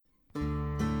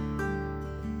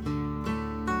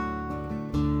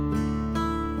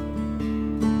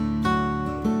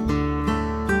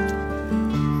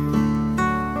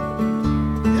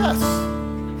Yes.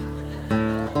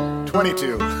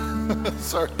 22.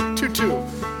 Sorry, 22.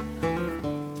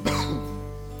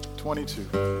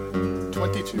 22.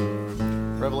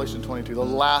 Revelation 22, the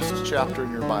last chapter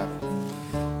in your Bible,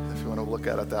 if you want to look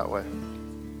at it that way.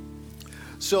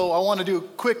 So I want to do a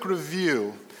quick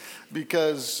review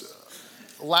because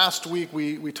last week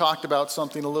we talked about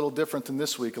something a little different than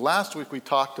this week. Last week we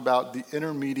talked about the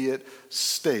intermediate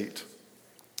state.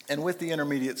 And with the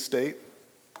intermediate state,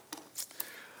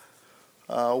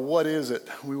 what is it?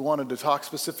 We wanted to talk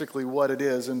specifically what it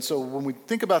is. And so when we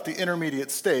think about the intermediate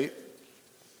state,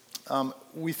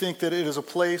 we think that it is a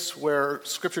place where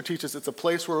Scripture teaches it's a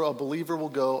place where a believer will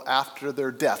go after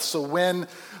their death. So when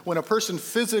a person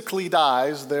physically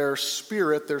dies, their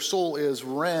spirit, their soul is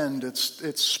rend,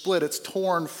 it's split, it's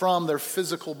torn from their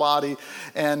physical body,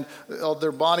 and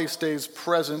their body stays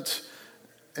present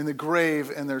in the grave,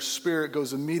 and their spirit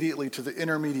goes immediately to the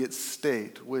intermediate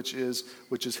state, which is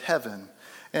heaven.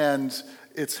 And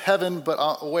it's heaven,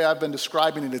 but the way I've been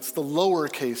describing it, it's the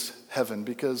lowercase heaven,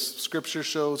 because Scripture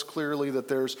shows clearly that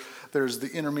there's the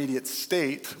intermediate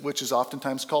state, which is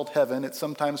oftentimes called heaven. It's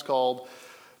sometimes called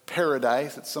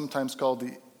paradise. It's sometimes called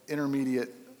the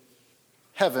intermediate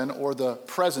heaven or the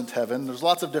present heaven. There's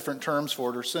lots of different terms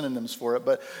for it or synonyms for it,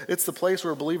 but it's the place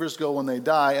where believers go when they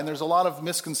die. And there's a lot of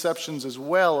misconceptions as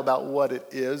well about what it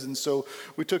is. And so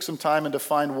we took some time and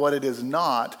defined what it is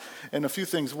not. And a few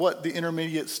things. What the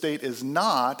intermediate state is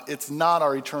not, it's not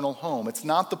our eternal home. It's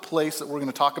not the place that we're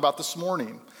going to talk about this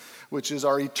morning, which is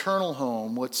our eternal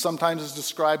home, what sometimes is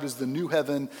described as the new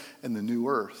heaven and the new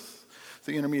earth.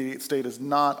 The intermediate state is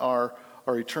not our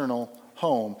eternal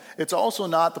home. It's also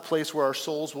not the place where our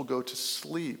souls will go to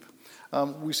sleep.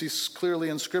 We see clearly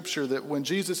in Scripture that when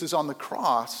Jesus is on the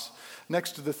cross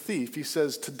next to the thief, he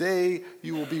says, "Today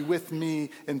you will be with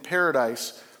me in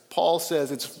paradise." Paul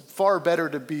says it's far better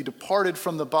to be departed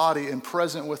from the body and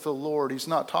present with the Lord. He's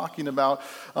not talking about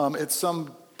at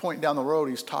some point down the road.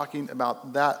 He's talking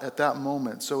about that at that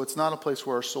moment. So it's not a place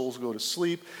where our souls go to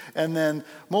sleep. And then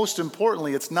most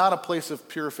importantly, it's not a place of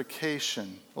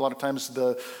purification. A lot of times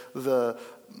the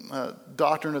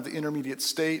doctrine of the intermediate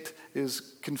state is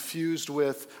confused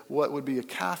with what would be a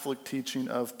Catholic teaching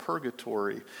of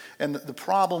purgatory. And the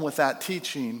problem with that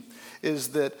teaching is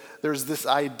that there's this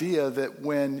idea that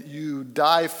when you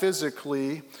die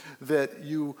physically, that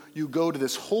you go to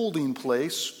this holding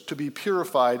place to be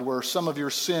purified, where some of your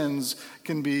sins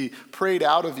can be prayed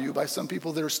out of you by some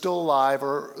people that are still alive,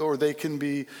 or they can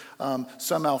be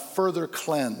somehow further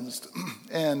cleansed.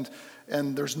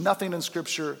 And there's nothing in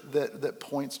Scripture that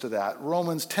points to that.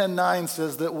 Romans 10:9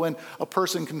 says that when a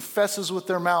person confesses with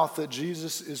their mouth that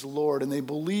Jesus is Lord and they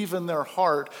believe in their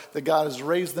heart that God has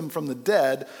raised them from the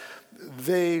dead,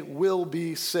 they will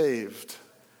be saved.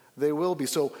 They will be.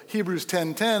 So Hebrews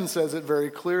 10:10 says it very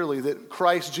clearly that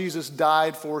Christ Jesus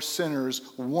died for sinners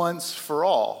once for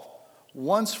all.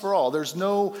 Once for all. There's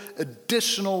no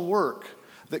additional work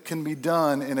that can be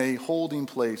done in a holding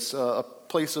place, a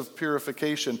place of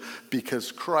purification,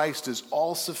 because Christ is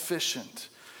all sufficient.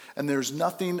 And there's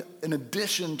nothing in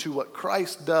addition to what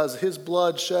Christ does. His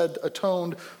blood shed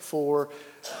atoned for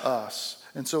us.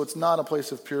 And so it's not a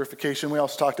place of purification. We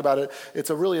also talked about it. It's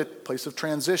really a place of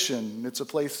transition. It's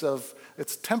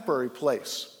a temporary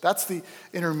place. That's the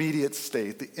intermediate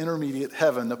state, the intermediate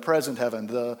heaven, the present heaven,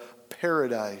 the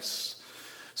paradise.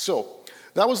 So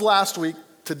that was last week.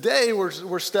 Today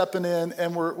we're stepping in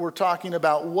and we're talking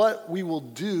about what we will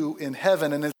do in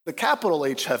heaven, and it's the capital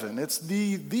H heaven. It's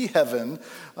the heaven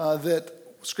that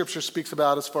Scripture speaks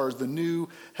about as far as the new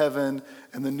heaven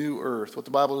and the new earth, what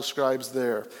the Bible describes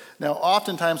there. Now,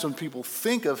 oftentimes when people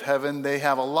think of heaven, they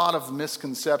have a lot of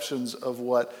misconceptions of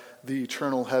what the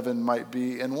eternal heaven might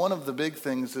be. And one of the big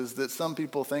things is that some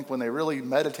people think when they really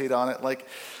meditate on it, like,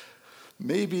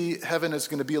 maybe heaven is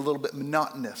going to be a little bit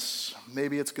monotonous.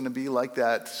 Maybe it's going to be like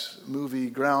that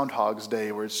movie Groundhog's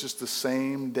Day, where it's just the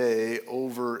same day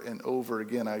over and over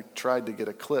again. I tried to get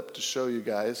a clip to show you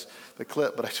guys the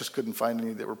clip, but I just couldn't find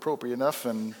any that were appropriate enough,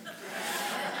 and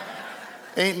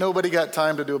ain't nobody got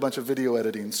time to do a bunch of video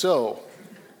editing. So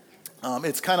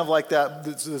it's kind of like that,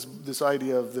 this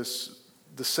idea of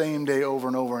the same day over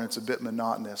and over, and it's a bit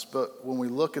monotonous. But when we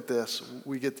look at this,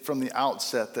 we get from the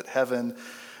outset that heaven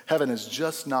is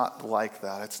just not like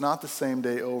that. It's not the same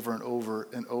day over and over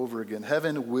and over again.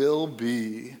 Heaven will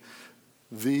be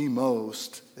the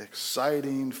most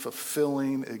exciting,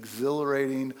 fulfilling,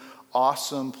 exhilarating,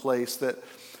 awesome place that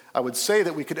I would say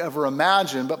that we could ever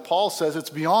imagine, but Paul says it's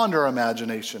beyond our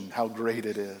imagination how great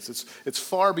it is. It's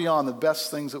far beyond the best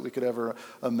things that we could ever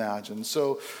imagine.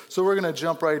 So we're going to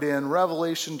jump right in.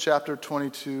 Revelation chapter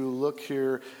 22, look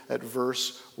here at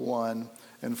verse 1.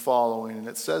 and following. And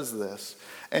it says this,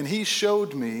 and he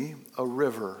showed me a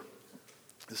river.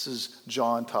 This is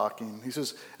John talking. He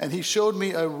says, and he showed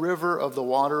me a river of the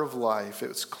water of life. It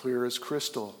was clear as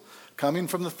crystal, coming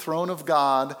from the throne of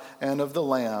God and of the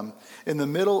Lamb, in the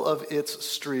middle of its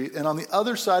street. And on the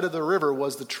other side of the river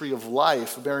was the tree of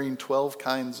life, bearing 12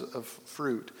 kinds of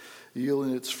fruit,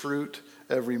 yielding its fruit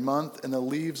every month. And the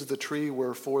leaves of the tree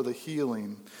were for the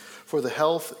healing, for the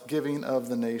health giving of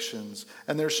the nations.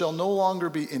 And there shall no longer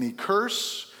be any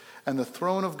curse, and the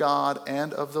throne of God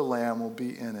and of the Lamb will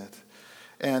be in it.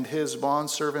 And his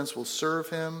bondservants will serve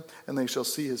him, and they shall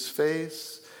see his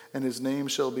face, and his name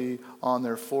shall be on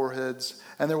their foreheads.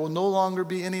 And there will no longer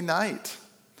be any night,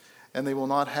 and they will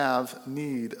not have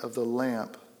need of the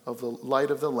lamp, of the light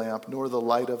of the lamp, nor the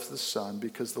light of the sun,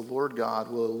 because the Lord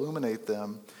God will illuminate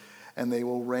them, and they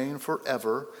will reign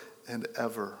forever and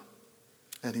ever.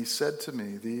 And he said to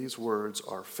me, these words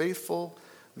are faithful,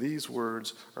 these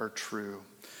words are true.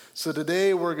 So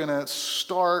today we're going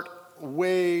to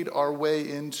wade our way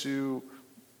into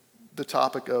the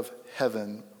topic of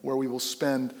heaven, where we will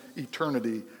spend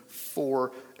eternity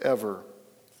forever.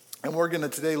 And we're going to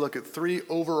today look at three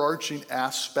overarching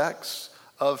aspects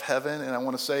of heaven. And I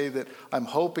want to say that I'm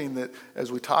hoping that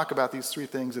as we talk about these three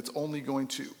things, it's only going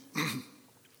to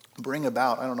bring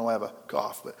about, I don't know, I have a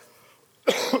cough, but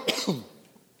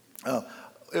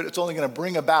it's only going to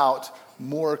bring about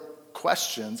more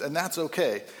questions, and that's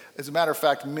okay. As a matter of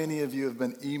fact, many of you have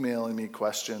been emailing me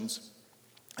questions,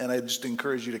 and I just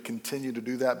encourage you to continue to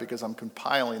do that because I'm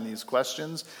compiling these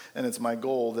questions, and it's my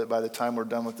goal that by the time we're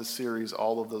done with the series,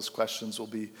 all of those questions will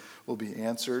be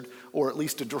answered, or at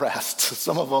least addressed.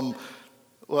 Some of them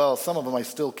I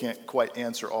still can't quite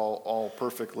answer all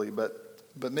perfectly, but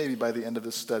maybe by the end of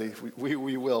this study,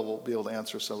 we'll be able to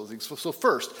answer some of these. So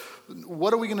first,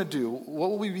 what are we going to do? What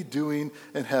will we be doing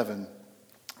in heaven?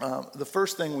 The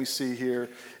first thing we see here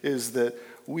is that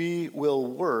we will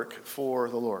work for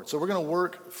the Lord. So we're going to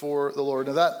work for the Lord.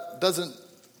 Now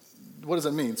what does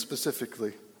it mean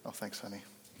specifically? Oh, thanks, honey.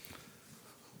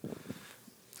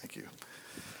 Thank you.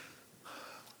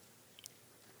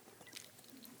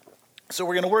 So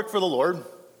we're going to work for the Lord.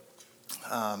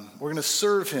 We're going to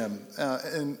serve him.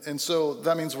 And so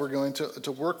that means we're going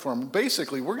to work for him.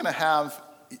 Basically, we're going to have,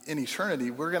 in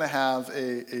eternity, we're going to have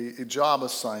a job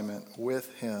assignment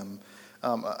with him.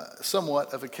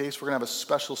 Somewhat of a case, we're going to have a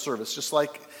special service. Just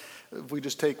like if we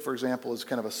just take, for example, as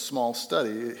kind of a small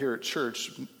study here at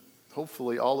church,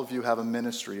 hopefully all of you have a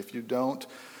ministry. If you don't,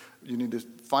 you need to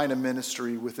find a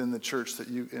ministry within the church that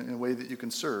in a way that you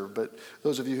can serve. But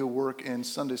those of you who work in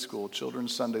Sunday school,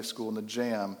 children's Sunday school, in the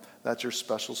JAM, that's your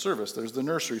special service. There's the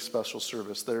nursery special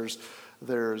service. There's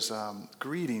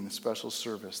greeting special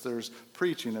service. There's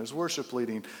preaching. There's worship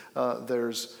leading.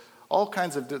 There's all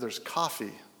kinds of. There's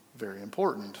coffee. Very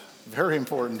important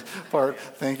part.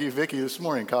 Thank you, Vicki, this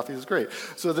morning. Coffee is great.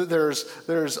 So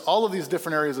there's all of these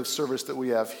different areas of service that we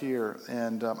have here.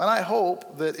 And I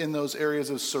hope that in those areas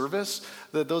of service,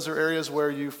 that those are areas where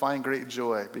you find great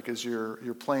joy because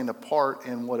you're playing a part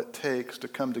in what it takes to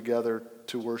come together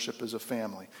to worship as a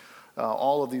family.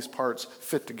 All of these parts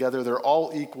fit together. They're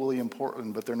all equally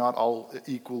important, but they're not all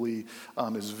equally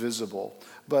as visible.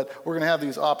 But we're going to have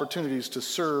these opportunities to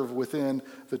serve within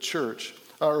the church.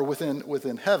 Or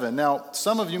within heaven. Now,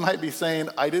 some of you might be saying,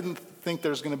 I didn't think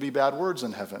there's going to be bad words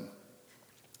in heaven.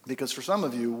 Because for some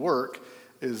of you, work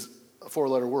is a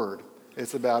four-letter word.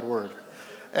 It's a bad word.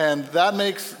 And that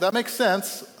makes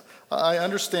sense. I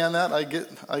understand that. I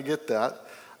get that.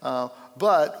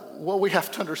 But what we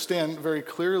have to understand very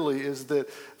clearly is that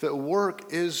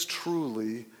work is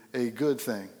truly a good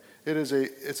thing.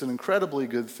 It's an incredibly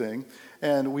good thing.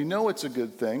 And we know it's a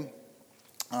good thing.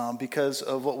 Because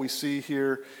of what we see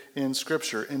here in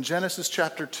Scripture. In Genesis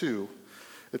chapter 2,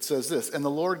 it says this, and the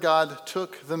Lord God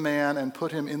took the man and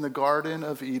put him in the Garden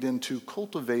of Eden to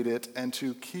cultivate it and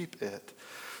to keep it.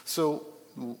 So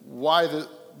why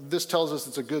this tells us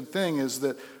it's a good thing is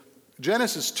that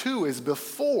Genesis 2 is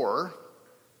before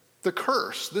the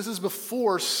curse. This is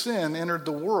before sin entered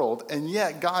the world, and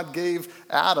yet God gave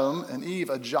Adam and Eve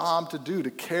a job to do, to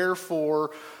care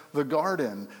for the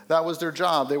garden. That was their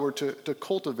job. They were to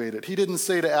cultivate it. He didn't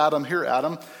say to Adam, here,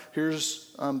 Adam,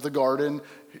 here's the garden.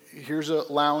 Here's a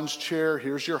lounge chair.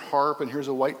 Here's your harp. And here's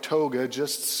a white toga.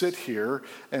 Just sit here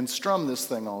and strum this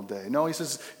thing all day. No, he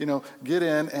says, get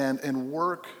in and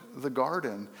work the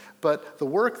garden. But the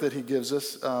work that he gives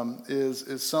us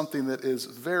is something that is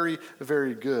very,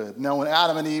 very good. Now, when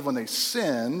Adam and Eve, when they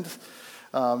sinned,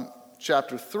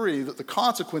 chapter 3, that the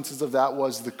consequences of that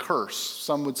was the curse.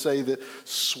 Some would say that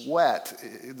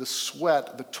the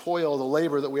sweat, the toil, the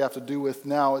labor that we have to do with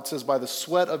now, it says, by the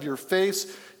sweat of your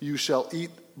face you shall eat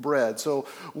bread. So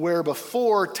where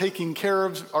before taking care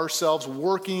of ourselves,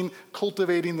 working,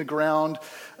 cultivating the ground,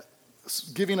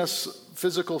 giving us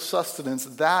physical sustenance,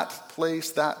 that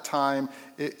place, that time,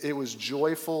 it was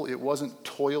joyful, it wasn't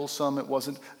toilsome, it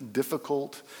wasn't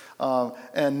difficult.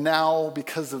 And now,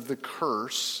 because of the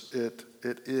curse, it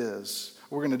is.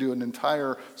 We're going to do an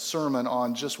entire sermon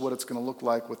on just what it's going to look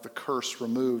like with the curse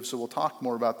removed. So we'll talk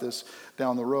more about this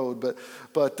down the road.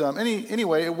 But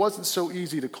anyway, it wasn't so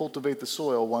easy to cultivate the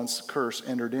soil once curse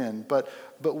entered in. But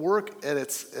work at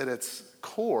its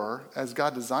core, as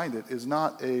God designed it, is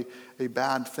not a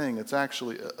bad thing. It's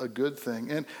actually a good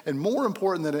thing. And more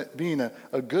important than it being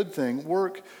a good thing,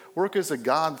 work is a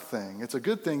God thing. It's a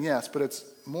good thing, yes, but it's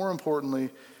more importantly,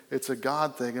 it's a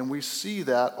God thing. And we see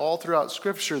that all throughout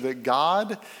Scripture, that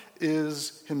God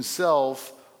is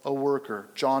himself a worker.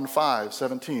 John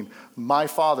 5:17, my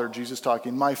Father, Jesus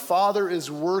talking, my Father is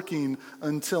working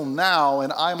until now,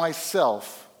 and I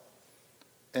myself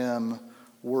am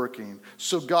working.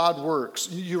 So God works.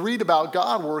 You read about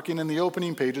God working in the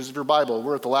opening pages of your Bible.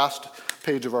 We're at the last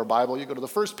page of our Bible. You go to the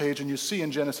first page and you see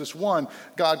in Genesis 1,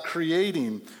 God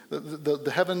creating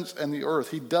the heavens and the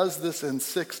earth. He does this in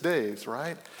 6 days,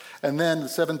 right? And then the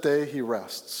seventh day he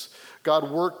rests. God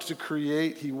worked to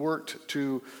create. He worked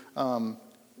to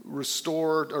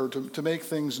restore or to make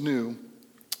things new.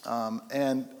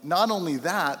 And not only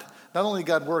that, not only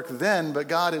God worked then, but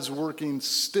God is working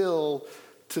still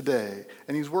today.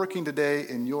 And he's working today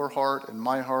in your heart and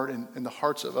my heart and in the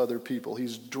hearts of other people.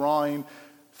 He's drawing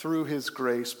through his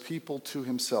grace people to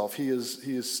himself. He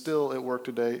is still at work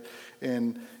today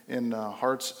in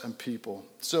hearts and people.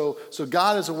 So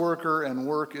God is a worker, and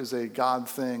work is a God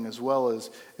thing, as well as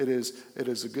it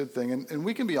is a good thing. And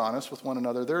we can be honest with one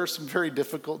another. There are some very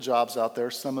difficult jobs out there.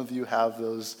 Some of you have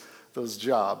those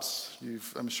jobs.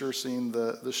 You've, I'm sure, seen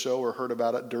the show or heard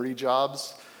about it, Dirty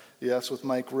Jobs. Yes, with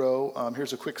Mike Rowe.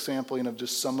 Here's a quick sampling of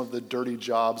just some of the dirty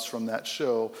jobs from that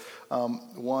show.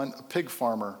 One, a pig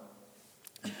farmer,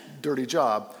 dirty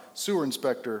job. Sewer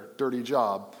inspector, dirty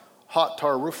job. Hot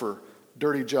tar roofer,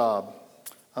 dirty job.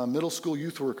 Middle school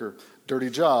youth worker,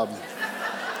 dirty job.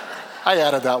 I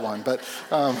added that one, but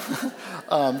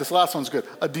this last one's good.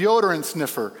 A deodorant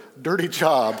sniffer, dirty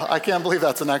job. I can't believe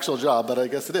that's an actual job, but I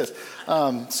guess it is.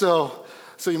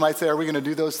 So you might say, are we going to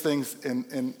do those things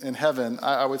in heaven?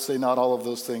 I would say not all of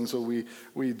those things will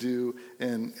we do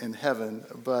in heaven,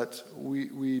 but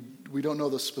we don't know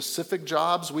the specific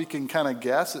jobs. We can kind of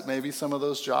guess that maybe some of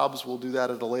those jobs will do that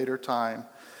at a later time.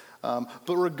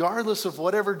 But regardless of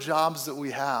whatever jobs that we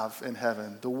have in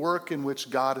heaven, the work in which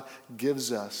God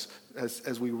gives us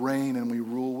as we reign and we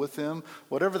rule with him,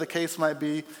 whatever the case might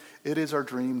be, it is our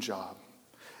dream job.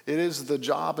 It is the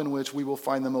job in which we will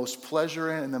find the most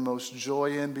pleasure in and the most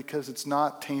joy in, because it's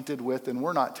not tainted with, and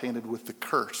we're not tainted with, the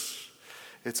curse.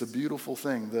 It's a beautiful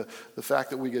thing. The fact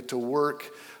that we get to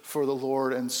work for the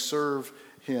Lord and serve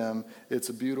him, it's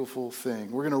a beautiful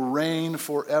thing. We're going to reign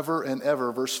forever and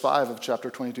ever. Verse 5 of chapter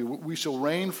 22. We shall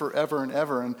reign forever and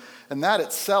ever. And that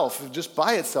itself, just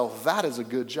by itself, that is a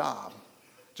good job.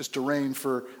 Just to reign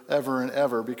forever and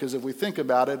ever. Because if we think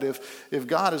about it, if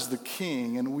God is the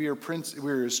king and we are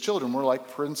his children, we're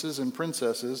like princes and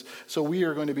princesses. So we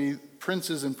are going to be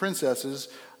princes and princesses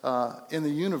in the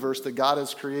universe that God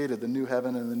has created, the new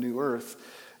heaven and the new earth,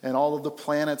 and all of the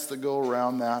planets that go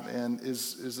around that. And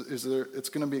it's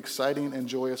going to be exciting and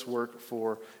joyous work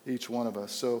for each one of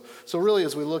us. So really,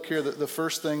 as we look here, the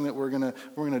first thing that we're going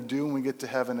to do when we get to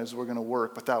heaven is we're going to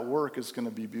work. But that work is going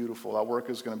to be beautiful. That work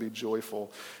is going to be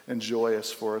joyful and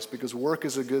joyous for us, because work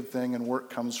is a good thing, and work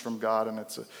comes from God, and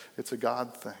it's a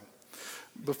God thing.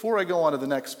 Before I go on to the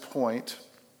next point,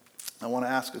 I want to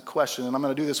ask a question, and I'm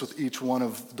going to do this with each one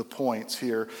of the points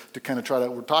here to kind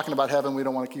of we're talking about heaven. We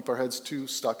don't want to keep our heads too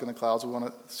stuck in the clouds. We want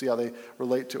to see how they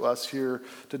relate to us here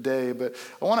today. But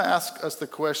I want to ask us the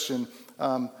question,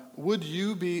 would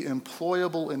you be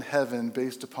employable in heaven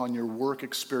based upon your work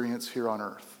experience here on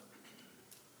earth?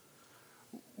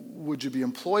 Would you be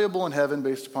employable in heaven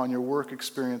based upon your work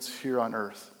experience here on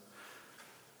earth?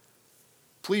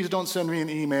 Please don't send me an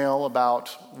email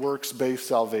about works-based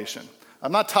salvation.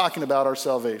 I'm not talking about our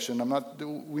salvation.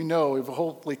 We know we've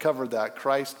hopefully covered that.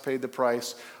 Christ paid the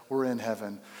price. We're in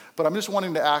heaven. But I'm just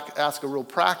wanting to ask a real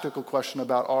practical question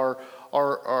about our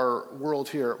world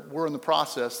here. We're in the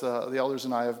process, the elders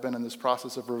and I have been in this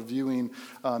process of reviewing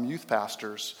youth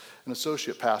pastors, an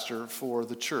associate pastor for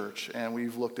the church. And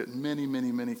we've looked at many,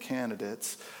 many, many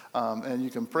candidates. And you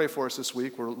can pray for us this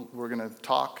week. We're going to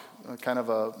talk kind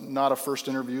of not a first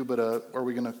interview, but are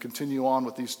we going to continue on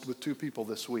with two people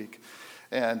this week?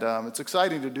 And it's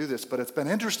exciting to do this, but it's been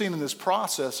interesting in this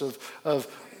process of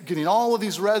getting all of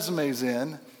these resumes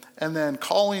in and then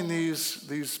calling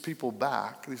these people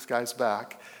back, these guys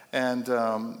back, and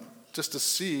just to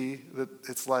see that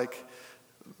it's like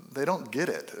they don't get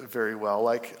it very well.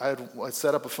 Like I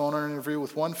set up a phone interview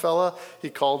with one fella. He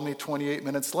called me 28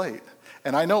 minutes late.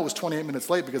 And I know it was 28 minutes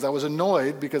late because I was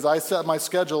annoyed because I set my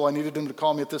schedule. I needed him to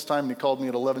call me at this time, and he called me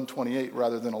at 11:28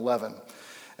 rather than 11.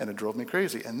 And it drove me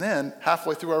crazy. And then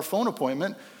halfway through our phone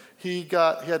appointment, he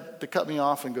had to cut me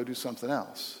off and go do something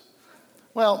else.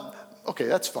 Well, okay,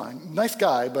 that's fine. Nice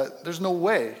guy, but there's no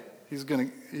way he's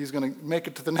gonna make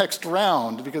it to the next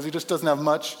round because he just doesn't have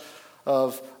much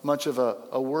of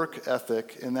a work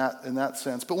ethic in that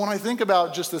sense. But when I think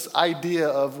about just this idea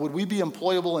of would we be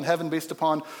employable in heaven based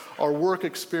upon our work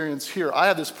experience here, I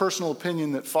have this personal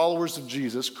opinion that followers of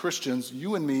Jesus, Christians,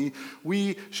 you and me,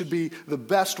 we should be the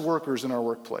best workers in our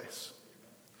workplace.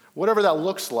 Whatever that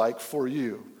looks like for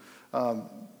you.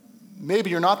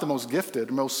 Maybe you're not the most gifted,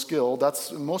 most skilled.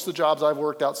 That's most of the jobs I've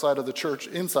worked outside of the church,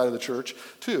 inside of the church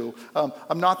too.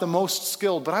 I'm not the most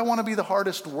skilled, but I want to be the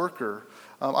hardest worker.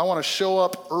 I want to show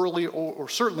up early or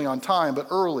certainly on time, but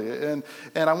early. And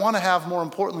I want to have, more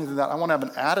importantly than that, I want to have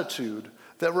an attitude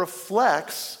that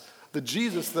reflects the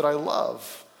Jesus that I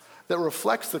love, that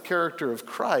reflects the character of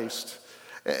Christ,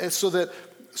 so that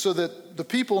the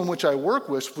people in which I work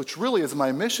with, which really is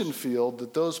my mission field,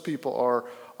 that those people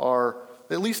are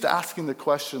at least asking the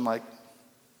question like,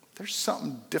 there's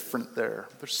something different there.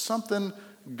 There's something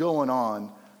going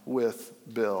on with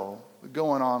Bill,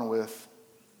 going on with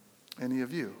any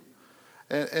of you.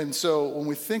 And so when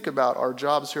we think about our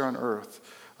jobs here on earth,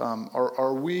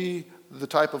 are we the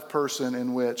type of person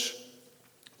in which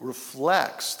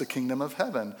reflects the kingdom of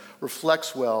heaven,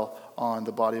 reflects well on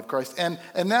the body of Christ? And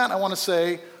that, I want to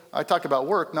say, I talk about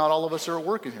work. Not all of us are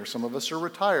working here. Some of us are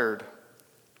retired.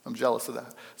 I'm jealous of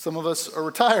that. Some of us are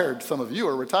retired. Some of you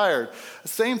are retired. The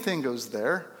same thing goes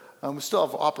there. We still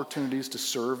have opportunities to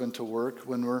serve and to work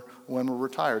when we're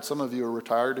retired. Some of you are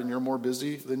retired and you're more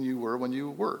busy than you were when you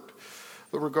worked.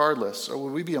 But regardless, will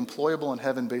we be employable in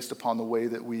heaven based upon the way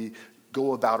that we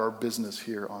go about our business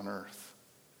here on earth?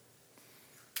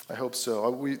 I hope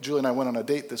so. Julie and I went on a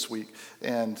date this week,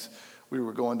 and we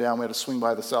were going down. We had to swing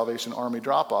by the Salvation Army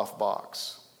drop-off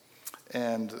box.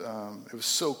 And it was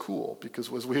so cool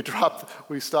because as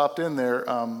we stopped in there,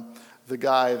 the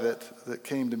guy that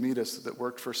came to meet us that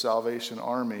worked for Salvation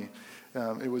Army,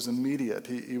 it was immediate.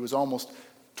 He was almost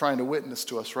trying to witness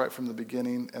to us right from the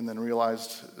beginning, and then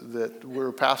realized that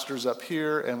we're pastors up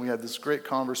here, and we had this great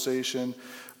conversation.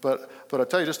 But I'll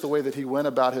tell you, just the way that he went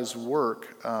about his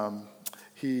work,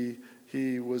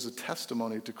 he was a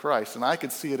testimony to Christ, and I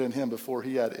could see it in him before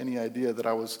he had any idea that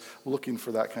I was looking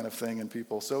for that kind of thing in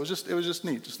people. So it was just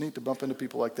neat to bump into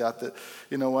people like that,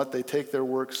 you know what, they take their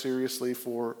work seriously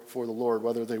for the Lord,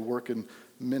 whether they work in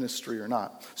ministry or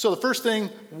not. So the first thing,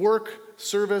 work,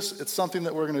 service, it's something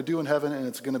that we're going to do in heaven, and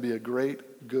it's going to be a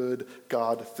great, good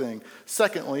God thing.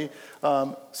 Secondly,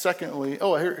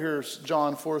 here's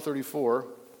John 4:34.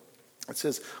 It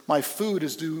says, my food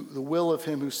is do the will of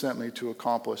him who sent me to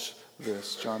accomplish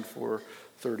this, John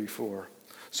 4:34.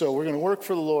 So we're going to work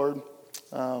for the Lord.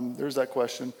 There's that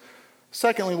question.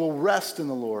 Secondly, we'll rest in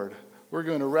the Lord. We're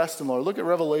going to rest in the Lord. Look at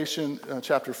Revelation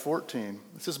chapter 14.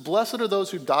 It says, blessed are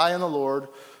those who die in the Lord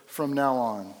from now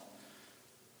on.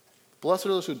 Blessed are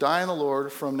those who die in the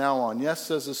Lord from now on. Yes,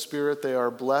 says the Spirit, they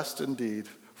are blessed indeed,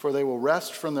 for they will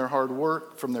rest from their hard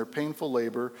work, from their painful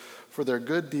labor, for their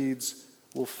good deeds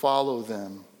will follow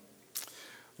them.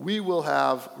 We will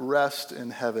have rest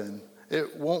in heaven.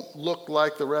 It won't look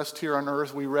like the rest here on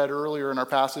earth. We read earlier in our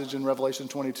passage in Revelation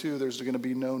 22, there's going to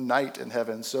be no night in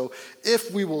heaven. So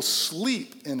if we will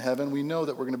sleep in heaven, we know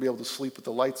that we're going to be able to sleep with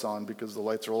the lights on because the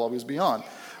lights will always be on.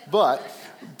 But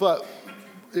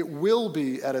it will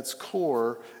be at its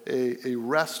core a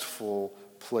restful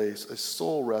place, a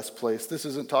soul rest place. This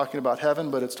isn't talking about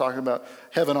heaven, but it's talking about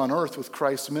heaven on earth with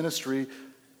Christ's ministry.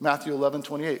 Matthew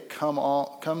 11:28,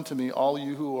 come to me, all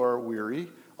you who are weary,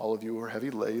 all of you who are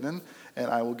heavy laden, and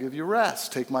I will give you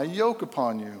rest. Take my yoke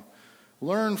upon you.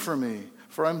 Learn from me,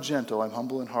 for I'm gentle, I'm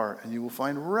humble in heart, and you will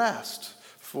find rest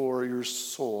for your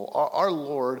soul. Our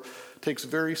Lord takes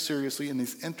very seriously, and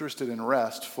he's interested in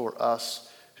rest for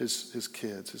us, his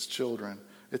kids, his children.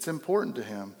 It's important to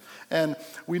him. And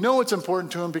we know it's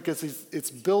important to him because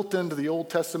it's built into the Old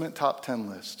Testament top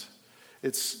 10 list.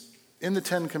 It's in the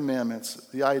 10 Commandments,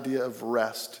 the idea of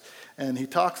rest. And he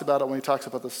talks about it when he talks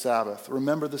about the Sabbath.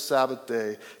 Remember the Sabbath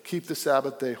day. Keep the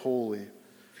Sabbath day holy.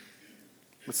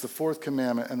 It's the fourth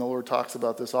commandment, and the Lord talks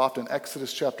about this often.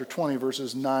 Exodus chapter 20,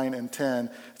 verses 9 and 10.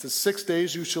 It says, 6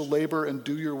 days you shall labor and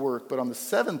do your work, but on the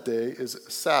seventh day is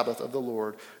Sabbath of the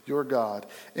Lord your God.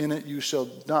 In it you shall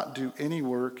not do any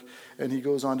work. And he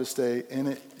goes on to say, in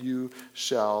it you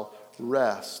shall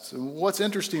rest. And what's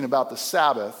interesting about the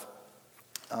Sabbath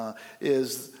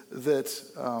is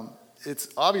that it's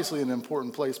obviously an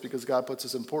important place because God puts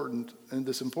this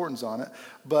importance on it,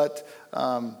 but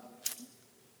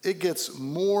it gets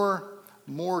more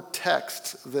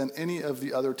text than any of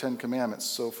the other 10 commandments.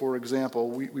 So, for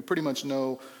example, we pretty much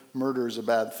know murder is a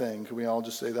bad thing. Can we all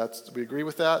just say we agree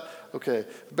with that? Okay,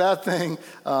 bad thing.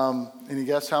 Any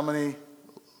guess how many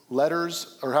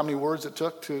letters or how many words it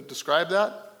took to describe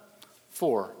that?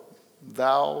 4.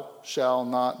 Thou shalt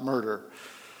not murder.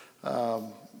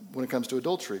 When it comes to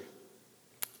adultery,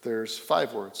 there's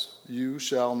 5 words. You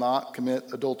shall not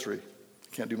commit adultery.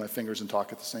 Can't do my fingers and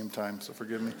talk at the same time, so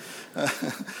forgive me.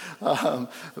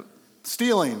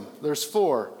 Stealing, there's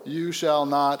 4. You shall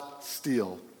not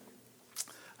steal.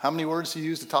 How many words do you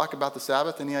use to talk about the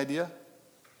Sabbath? Any idea?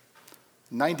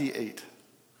 98.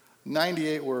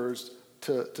 98 words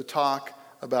to talk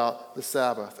about the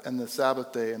Sabbath and the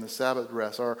Sabbath day and the Sabbath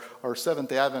rest. Our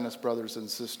Seventh-day Adventist brothers and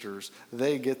sisters,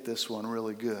 they get this one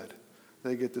really good.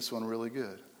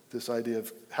 This idea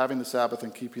of having the Sabbath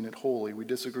and keeping it holy. We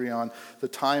disagree on the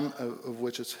time of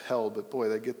which it's held, but boy,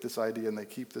 they get this idea and they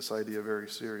keep this idea very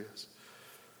serious.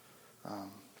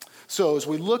 So as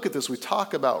we look at this, we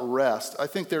talk about rest. I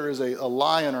think there is a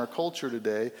lie in our culture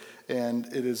today, and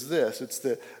it is this. It's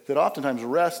that oftentimes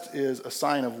rest is a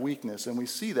sign of weakness, and we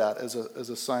see that as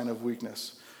a sign of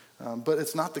weakness. But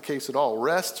it's not the case at all.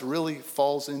 Rest really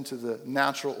falls into the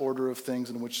natural order of things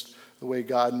in which the way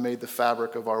God made the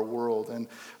fabric of our world. And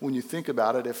when you think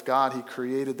about it, if God, he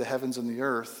created the heavens and the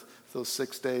earth those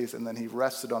 6 days, and then he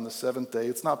rested on the seventh day,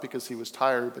 it's not because he was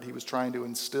tired, but he was trying to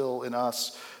instill in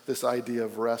us this idea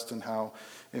of rest and how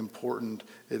important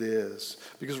it is.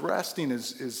 Because resting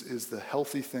is the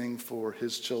healthy thing for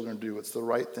his children to do. It's the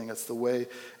right thing. It's the way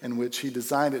in which he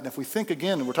designed it. And if we think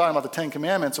again, we're talking about the 10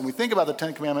 Commandments, and we think about the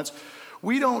 10 Commandments,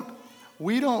 we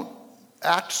don't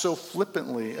act so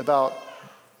flippantly about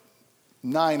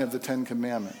 9 of the 10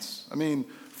 Commandments. I mean,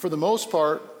 for the most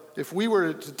part, if we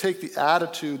were to take the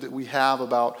attitude that we have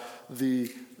about the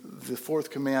fourth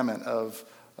commandment of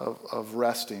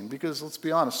resting, because let's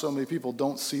be honest, so many people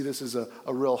don't see this as a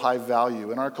real high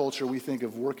value. In our culture, we think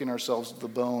of working ourselves to the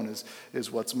bone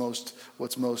is what's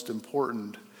most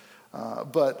important.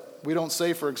 But we don't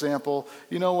say, for example,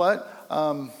 you know what?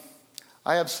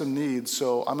 I have some needs,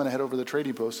 so I'm going to head over to the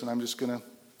trading post and I'm just going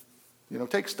to,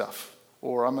 take stuff.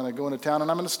 Or I'm going to go into town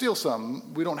and I'm going to steal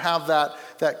some. We don't have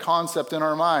that concept in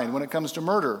our mind. When it comes to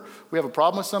murder, we have a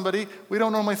problem with somebody, we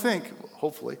don't normally think,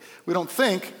 hopefully, we don't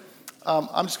think,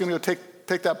 I'm just going to go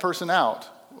take that person out.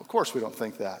 Of course we don't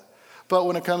think that. But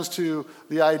when it comes to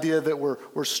the idea that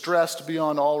we're stressed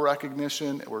beyond all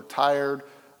recognition, we're tired,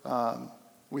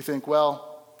 we think,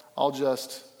 well, I'll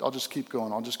just keep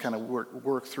going. I'll just kind of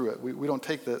work through it. We don't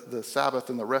take the Sabbath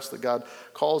and the rest that God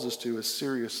calls us to as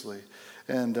seriously.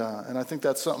 And I think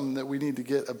that's something that we need to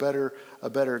get a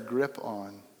better grip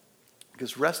on,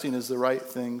 because resting is the right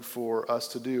thing for us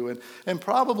to do. And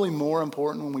probably more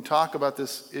important when we talk about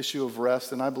this issue of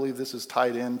rest, and I believe this is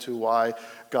tied into why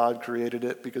God created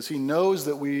it, because he knows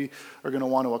that we are going to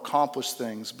want to accomplish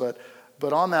things. But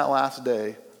on that last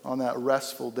day, on that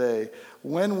restful day,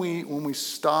 when we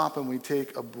stop and we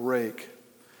take a break,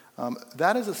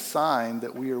 that is a sign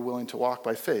that we are willing to walk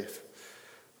by faith.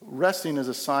 Resting is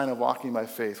a sign of walking by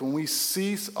faith. When we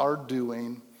cease our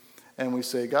doing and we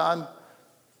say, God,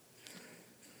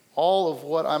 all of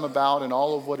what I'm about and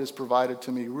all of what is provided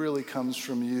to me really comes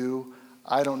from you.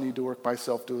 I don't need to work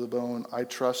myself to the bone. I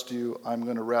trust you. I'm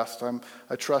going to rest.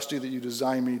 I trust you that you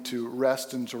designed me to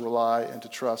rest and to rely and to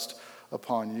trust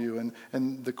upon you.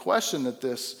 And the question that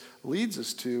this leads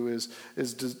us to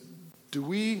is do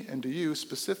we, and do you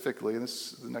specifically, and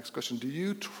this is the next question, do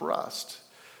you trust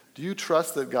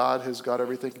that God has got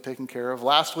everything taken care of?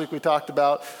 Last week we talked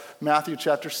about Matthew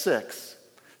chapter 6.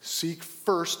 Seek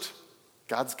first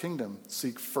God's kingdom.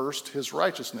 Seek first his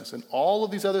righteousness. And all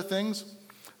of these other things,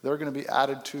 they're going to be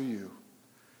added to you.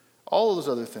 All of those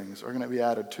other things are going to be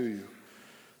added to you.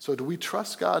 So do we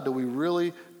trust God? Do we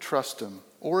really trust him?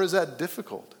 Or is that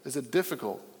difficult? Is it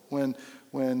difficult when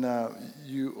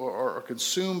you are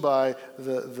consumed by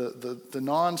the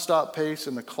nonstop pace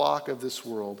and the clock of this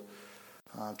world?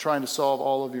 trying to solve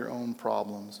all of your own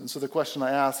problems. And so the question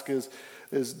I ask is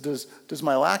does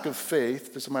my lack of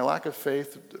faith, does my lack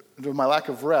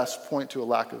of rest point to a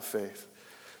lack of faith?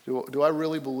 Do I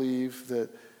really believe that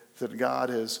God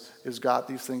has got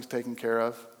these things taken care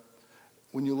of?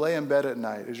 When you lay in bed at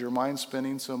night, is your mind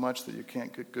spinning so much that you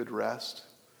can't get good rest?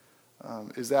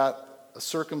 Is that a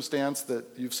circumstance that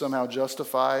you've somehow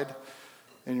justified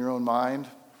in your own mind?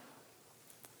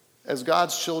 As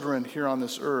God's children here on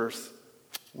this earth,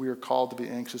 we are called to be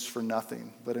anxious for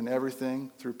nothing, but in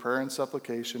everything, through prayer and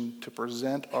supplication, to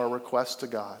present our requests to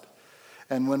God.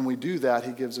 And when we do that,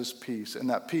 he gives us peace. And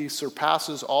that peace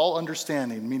surpasses all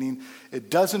understanding, meaning it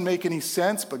doesn't make any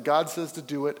sense, but God says to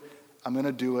do it. I'm going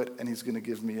to do it, and he's going to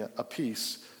give me a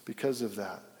peace because of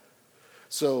that.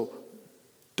 So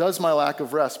does my lack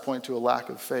of rest point to a lack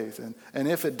of faith? And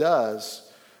if it does,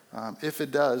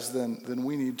 then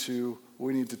we need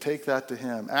to take that to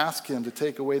him. Ask him to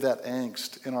take away that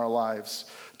angst in our lives,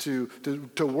 to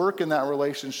work in that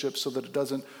relationship so that it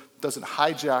doesn't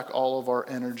hijack all of our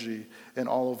energy and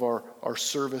all of our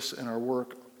service and our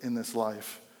work in this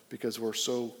life, because we're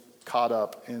so caught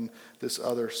up in this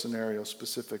other scenario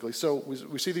specifically. So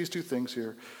we see these two things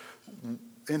here.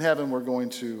 In heaven, we're going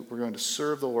to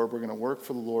serve the Lord. We're going to work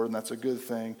for the Lord, and that's a good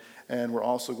thing. And we're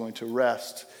also going to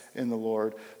rest in the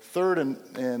Lord. Third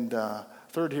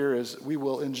here is we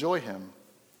will enjoy him.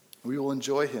 We will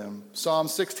enjoy him. Psalm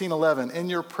 16:11. In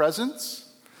your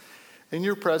presence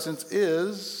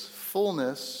is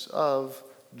fullness of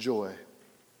joy.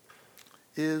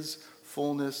 Is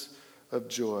fullness of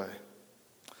joy.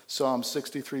 Psalm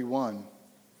 63:1.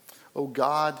 O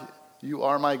God, you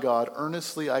are my God.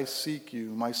 Earnestly I seek you.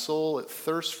 My soul, it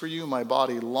thirsts for you. My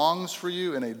body longs for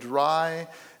you in a dry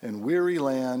and weary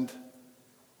land,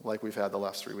 like we've had the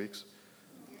last 3 weeks,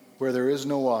 where there is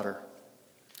no water.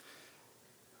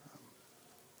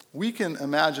 We can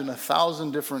imagine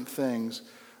 1,000 different things,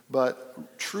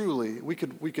 but truly, we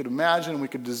could imagine, we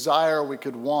could desire, we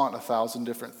could want 1,000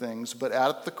 different things, but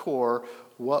at the core,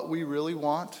 what we really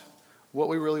want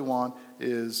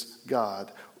is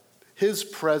God. His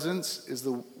presence is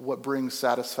what brings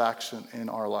satisfaction in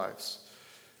our lives.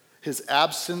 His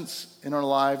absence in our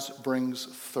lives brings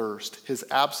thirst. His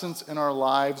absence in our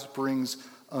lives brings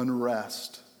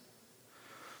unrest.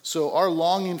 So our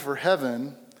longing for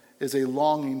heaven is a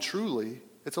longing truly.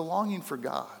 It's a longing for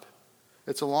God.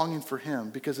 It's a longing for him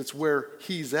because it's where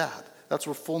he's at. That's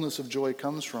where fullness of joy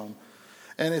comes from.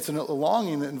 And it's a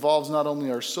longing that involves not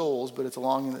only our souls, but it's a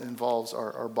longing that involves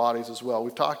our bodies as well.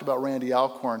 We've talked about Randy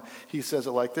Alcorn. He says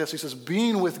it like this. He says,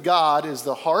 being with God is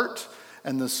the heart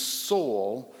and the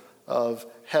soul of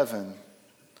heaven.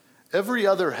 Every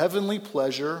other heavenly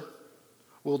pleasure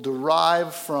will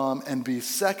derive from and be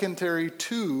secondary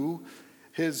to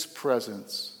his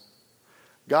presence.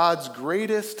 God's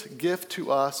greatest gift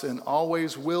to us and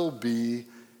always will be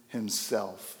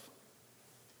himself.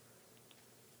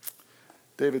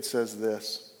 David says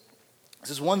this. He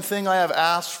says, one thing I have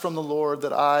asked from the Lord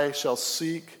that I shall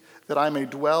seek, that I may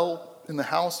dwell in the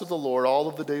house of the Lord all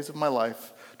of the days of my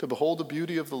life, to behold the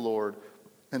beauty of the Lord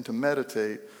and to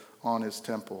meditate on his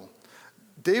temple.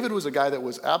 David was a guy that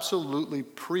was absolutely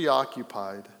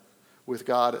preoccupied with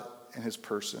God and his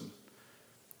person.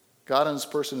 God in his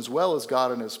person as well as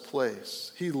God in his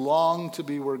place. He longed to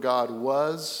be where God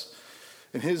was.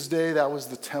 In his day, that was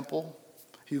the temple.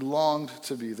 He longed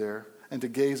to be there and to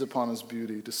gaze upon his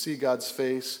beauty, to see God's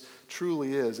face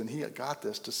truly is. And he got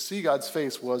this. To see God's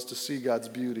face was to see God's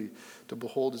beauty, to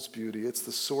behold his beauty. It's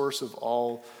the source of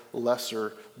all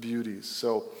lesser beauties.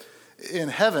 So in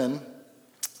heaven,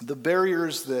 the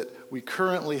barriers that we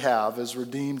currently have as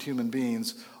redeemed human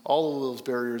beings, all of those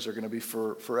barriers are going to be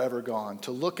forever gone.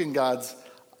 To look in God's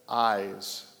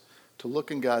eyes,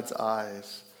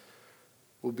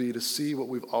 will be to see what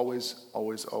we've always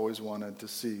wanted to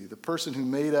see. The person who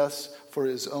made us for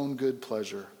his own good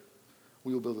pleasure,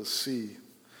 we will be able to see.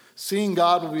 Seeing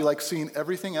God will be like seeing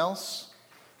everything else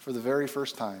for the very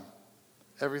first time.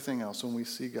 Everything else when we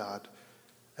see God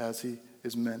as he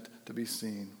is meant to be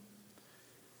seen.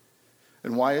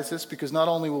 And why is this? Because not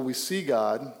only will we see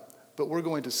God, but we're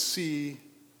going to see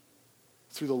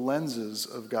through the lenses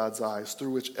of God's eyes,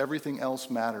 through which everything else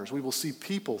matters. We will see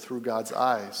people through God's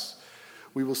eyes.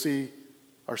 We will see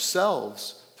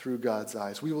ourselves through God's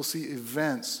eyes. We will see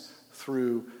events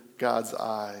through God's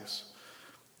eyes.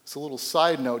 It's a little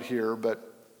side note here,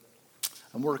 but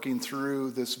I'm working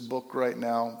through this book right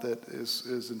now that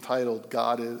is entitled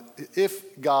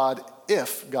If God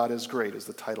is Great is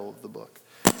the title of the book.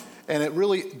 And it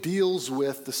really deals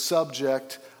with the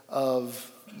subject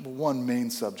of one main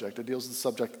subject. It deals with the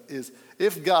subject is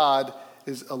if God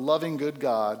is a loving, good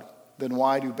God, then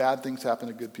why do bad things happen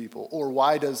to good people? Or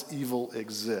why does evil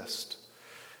exist?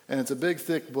 And it's a big,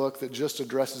 thick book that just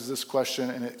addresses this question,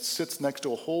 and it sits next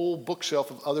to a whole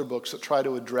bookshelf of other books that try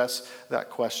to address that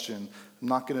question. I'm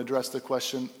not going to address the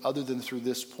question other than through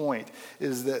this point,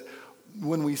 is that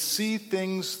when we see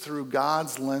things through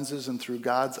God's lenses and through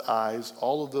God's eyes,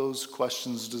 all of those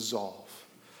questions dissolve.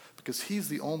 Because he's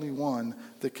the only one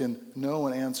that can know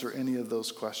and answer any of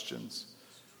those questions.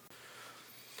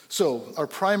 So our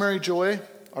primary joy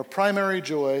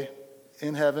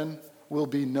in heaven will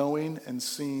be knowing and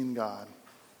seeing God.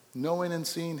 Knowing and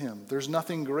seeing him. There's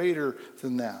nothing greater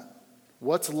than that.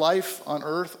 What's life on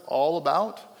earth all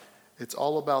about? It's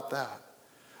all about that.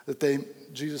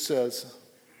 Jesus says,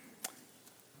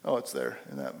 it's there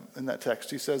in that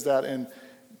text. He says that in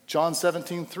John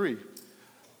 17:3.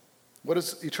 What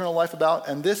is eternal life about?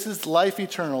 And this is life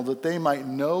eternal, that they might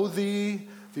know thee,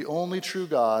 the only true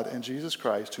God, and Jesus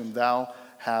Christ, whom thou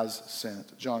hast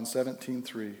sent. John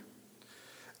 17:3.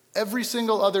 Every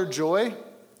single other joy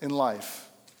in life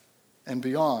and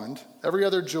beyond, every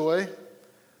other joy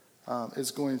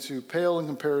is going to pale in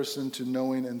comparison to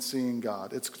knowing and seeing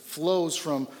God. It flows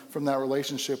from that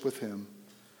relationship with him.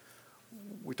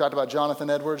 We talked about Jonathan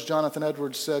Edwards. Jonathan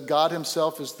Edwards said, God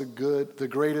himself is the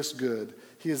greatest good.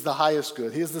 He is the highest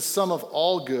good. He is the sum of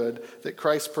all good that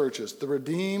Christ purchased. The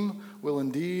redeemed will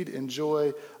indeed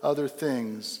enjoy other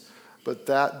things, but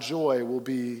that joy will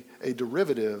be a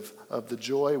derivative of the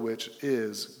joy which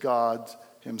is God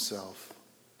himself.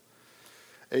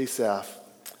 Asaph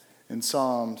in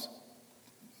Psalm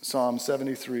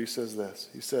 73 says this.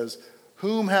 He says,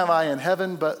 whom have I in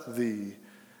heaven but thee?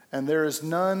 And there is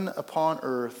none upon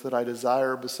earth that I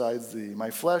desire besides thee.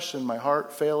 My flesh and my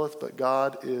heart faileth, but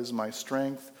God is my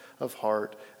strength of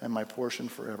heart and my portion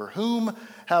forever. Whom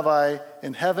have I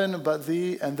in heaven but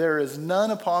thee? And there is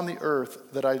none upon the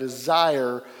earth that I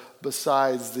desire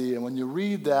besides thee. And when you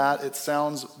read that, it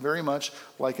sounds very much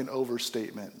like an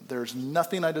overstatement. There's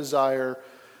nothing I desire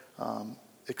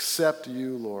except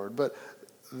you, Lord. But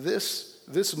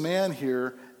this man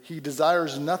here, he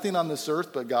desires nothing on this earth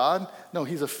but God. No,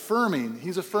 he's affirming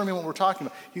what we're talking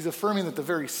about. He's affirming that the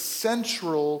very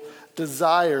central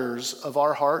desires of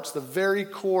our hearts, the very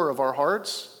core of our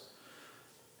hearts,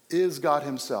 is God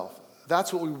himself.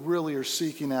 That's what we really are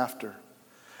seeking after.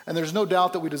 And there's no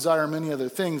doubt that we desire many other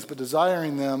things, but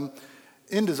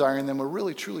in desiring them, we're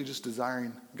really truly just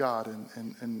desiring God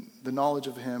and the knowledge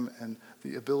of him and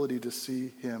the ability to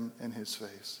see him in his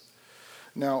face.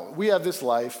 Now, we have this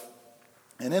life.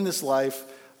 And in this life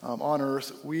on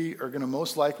earth, we are going to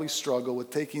most likely struggle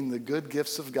with taking the good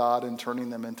gifts of God and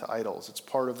turning them into idols. It's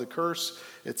part of the curse.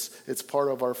 It's part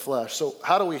of our flesh. So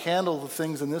how do we handle the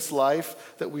things in this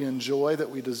life that we enjoy, that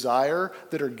we desire,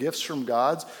 that are gifts from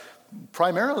God?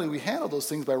 Primarily, we handle those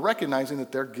things by recognizing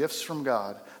that they're gifts from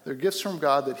God. They're gifts from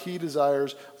God that he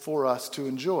desires for us to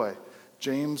enjoy.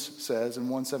 James says in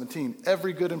 1:17,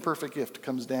 every good and perfect gift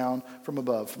comes down from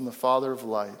above, from the Father of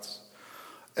lights.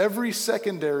 Every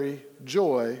secondary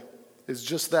joy is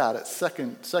just that. It's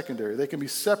secondary. They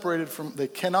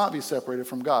cannot be separated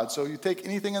from God. So you take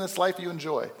anything in this life you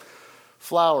enjoy.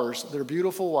 Flowers, they're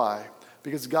beautiful. Why?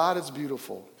 Because God is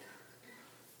beautiful.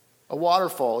 A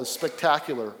waterfall is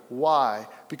spectacular. Why?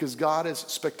 Because God is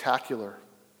spectacular.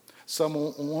 Some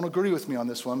won't agree with me on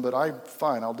this one, but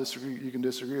I'll disagree. You can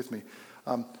disagree with me.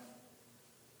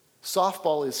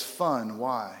 Softball is fun.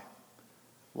 Why?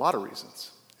 A lot of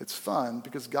reasons. It's fun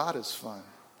because God is fun.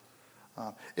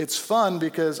 It's fun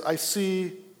because I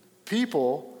see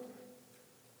people,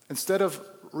 instead of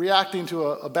reacting to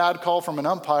a bad call from an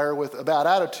umpire with a bad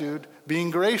attitude, being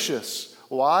gracious.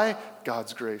 Why?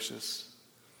 God's gracious.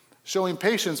 Showing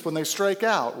patience when they strike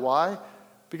out. Why?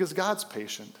 Because God's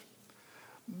patient.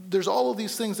 There's all of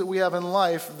these things that we have in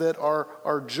life that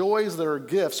are joys, that are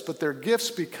gifts, but they're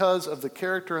gifts because of the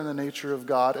character and the nature of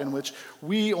God, in which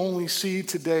we only see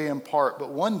today in part,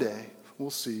 but one day we'll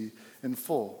see in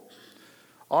full.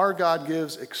 Our God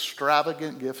gives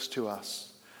extravagant gifts to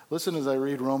us. Listen as I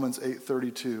read Romans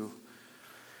 8:32.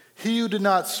 He who did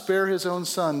not spare his own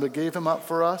son, but gave him up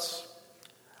for us,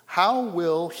 how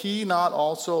will he not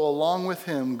also along with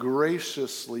him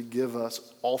graciously give us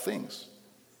all things?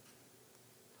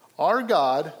 Our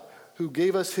God, who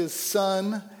gave us his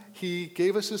son, he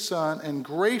gave us his son and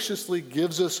graciously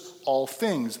gives us all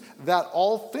things. That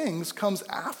all things comes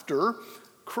after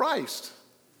Christ.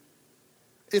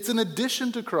 It's an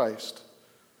addition to Christ,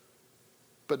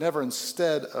 but never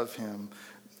instead of him.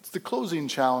 The closing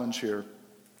challenge here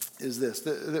is this,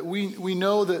 that we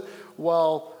know that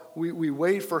while we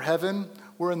wait for heaven,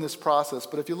 we're in this process.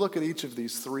 But if you look at each of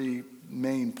these three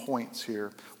main points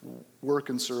here, work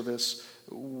and service,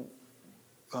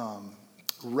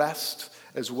 rest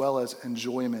as well as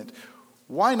enjoyment.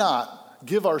 Why not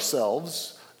give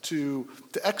ourselves to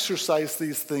exercise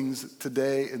these things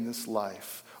today in this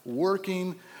life?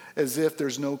 Working as if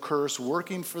there's no curse,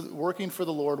 working for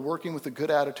the Lord, working with a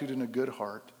good attitude and a good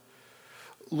heart.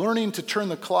 Learning to turn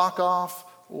the clock off,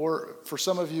 or for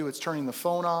some of you, it's turning the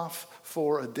phone off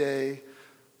for a day,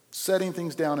 setting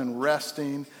things down and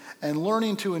resting, and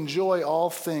learning to enjoy all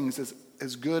things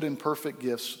as good and perfect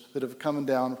gifts that have come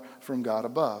down from God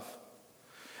above.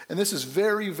 And this is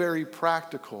very, very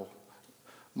practical.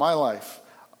 My life,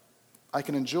 I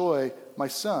can enjoy my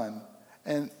son,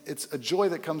 and it's a joy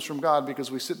that comes from God because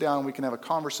we sit down and we can have a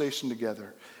conversation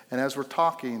together. And as we're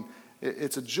talking,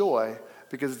 it's a joy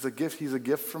because it's a gift. He's a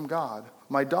gift from God.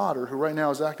 My daughter, who right now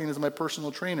is acting as my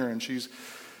personal trainer, and she's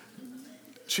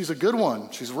a good one.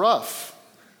 She's rough.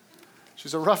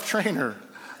 She's a rough trainer.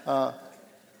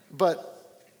 But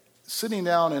sitting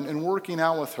down and working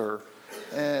out with her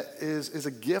is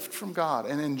a gift from God,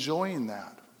 and enjoying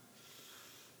that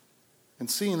and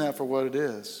seeing that for what it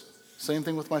is. Same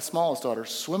thing with my smallest daughter,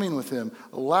 swimming with him,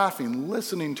 laughing,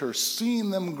 listening to her, seeing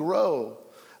them grow.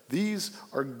 These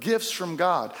are gifts from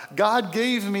God. God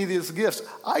gave me these gifts.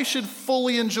 I should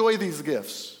fully enjoy these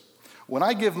gifts. When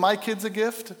I give my kids a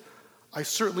gift, I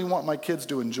certainly want my kids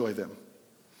to enjoy them.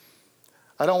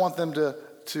 I don't want them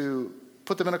to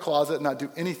put them in a closet and not do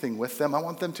anything with them. I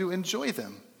want them to enjoy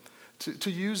them,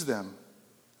 to use them,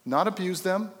 not abuse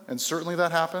them, and certainly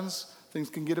that happens. Things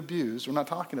can get abused. We're not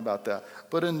talking about that,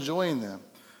 but enjoying them.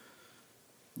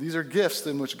 These are gifts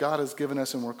in which God has given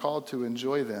us, and we're called to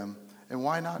enjoy them. And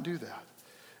why not do that?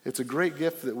 It's a great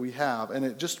gift that we have, and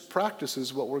it just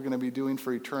practices what we're going to be doing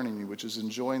for eternity, which is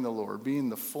enjoying the Lord, being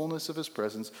the fullness of his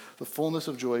presence. The fullness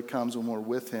of joy comes when we're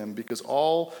with him, because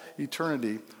all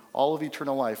eternity, all of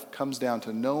eternal life comes down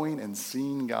to knowing and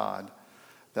seeing God.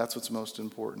 That's what's most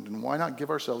important. And why not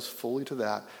give ourselves fully to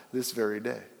that this very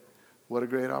day? What a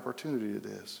great opportunity it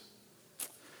is.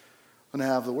 I'm going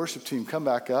to have the worship team come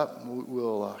back up.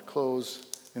 We'll close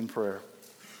in prayer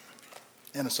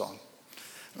and a song.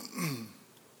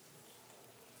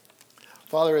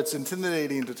 Father, it's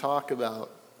intimidating to talk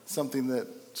about something that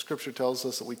Scripture tells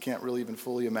us that we can't really even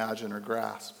fully imagine or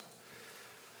grasp.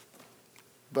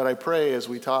 But I pray as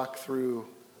we talk through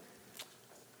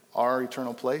our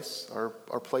eternal place, our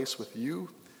place with you,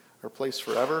 our place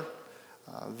forever,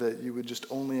 that you would just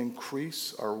only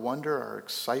increase our wonder, our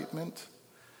excitement.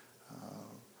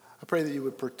 I pray that you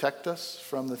would protect us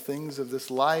from the things of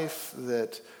this life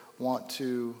that want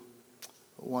to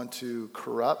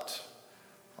corrupt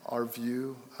our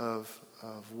view of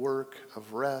work,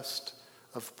 of rest,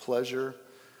 of pleasure.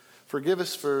 Forgive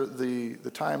us for the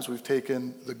times we've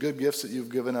taken the good gifts that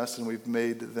you've given us and we've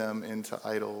made them into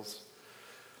idols.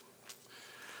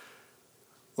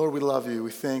 Lord, we love you.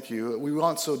 We thank you. We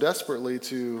want so desperately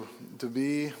to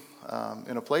be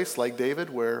in a place like David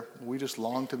where we just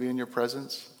long to be in your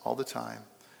presence all the time.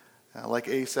 Like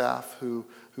Asaph, who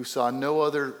saw no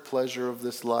other pleasure of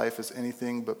this life as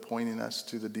anything but pointing us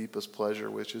to the deepest pleasure,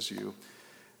 which is you.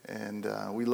 And we